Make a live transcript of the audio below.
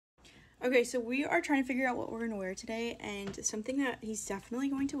Okay, so we are trying to figure out what we're going to wear today, and something that he's definitely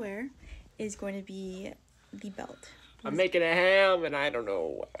going to wear is going to be the belt. I'm making a ham, and I don't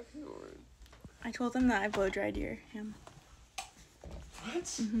know what. I told him that I blow-dried your ham. What?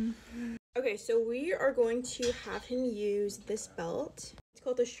 Mm-hmm. Okay, so we are going to have him use this belt. It's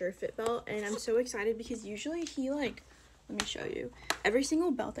called the SureFit belt, and I'm so excited because usually he, like, let me show you. Every single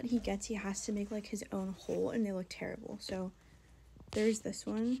belt that he gets, he has to make, like, his own hole, and they look terrible. So, there's this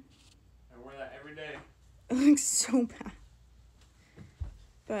one. I wear that every day. It looks so bad.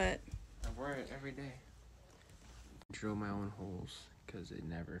 But I wear it every day. Drill my own holes because it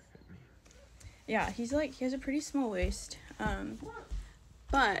never fit me. yeah, he has a pretty small waist.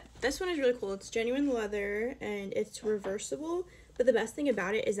 But this one is really cool. It's genuine leather and it's reversible. But the best thing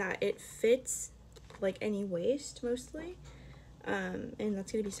about it is that it fits like any waist mostly. And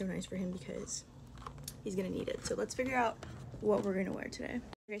that's gonna be so nice for him because he's gonna need it. So let's figure out what we're gonna wear today.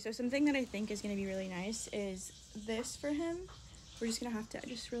 Okay, so something that I think is gonna be really nice is this for him. We're just gonna have to, I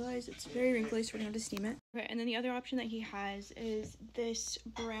just realized it's very wrinkly, so we're gonna have to steam it. Okay, and then the other option that he has is this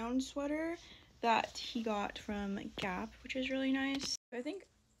brown sweater that he got from Gap, which is really nice. I think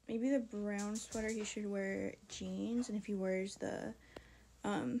maybe the brown sweater he should wear jeans, and if he wears the,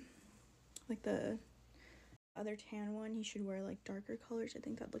 like the other tan one, he should wear like darker colors. I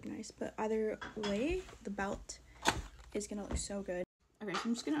think that'd look nice, but either way, the belt is gonna look so good. Okay, so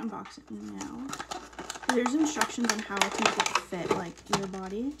I'm just gonna unbox it now. There's instructions on how to make it fit like your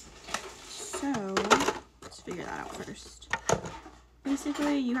body. So let's figure that out first.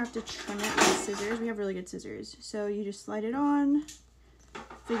 Basically, you have to trim it with scissors. We have really good scissors. So you just slide it on,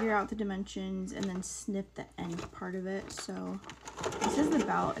 figure out the dimensions, and then snip the end part of it. So this is the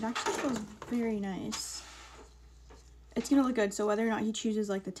belt. It actually feels very nice. It's gonna look good. So whether or not he chooses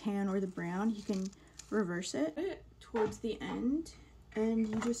like the tan or the brown, he can reverse it towards the end, and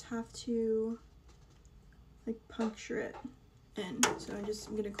you just have to like puncture it in. So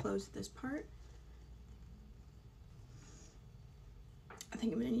I'm gonna close this part. I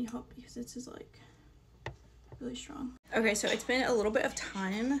think I'm gonna need help because this is like really strong. Okay, so it's been a little bit of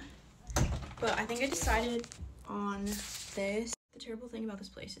time, but I think I decided on this. The terrible thing about this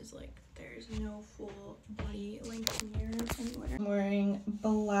place is like there's no full body length mirror anywhere. I'm wearing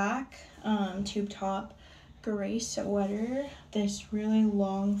black tube top, gray sweater, this really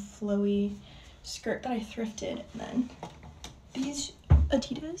long flowy skirt that I thrifted, and then these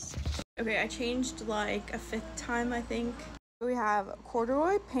Adidas. Okay, I changed like a 5th time, I think. We have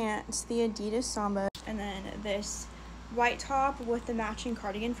corduroy pants, the Adidas Samba, and then this white top with the matching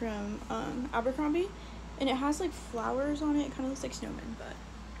cardigan from Abercrombie. And it has like flowers on it. It kind of looks like snowmen, but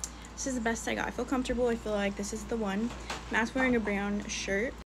this is the best I got. I feel comfortable. I feel like this is the one. Matt's wearing a brown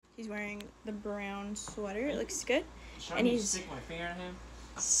shirt. He's wearing the brown sweater. It looks good. And he's stick my finger in him.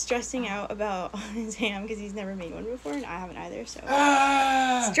 Stressing out about his ham because he's never made one before, and I haven't either. So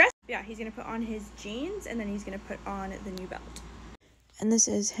stress. Yeah, he's gonna put on his jeans, and then he's gonna put on the new belt. And this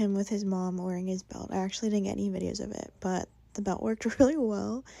is him with his mom wearing his belt. I actually didn't get any videos of it, but the belt worked really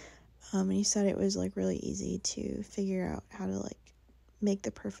well. And he said it was like really easy to figure out how to like make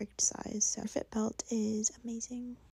the perfect size. So fit belt is amazing.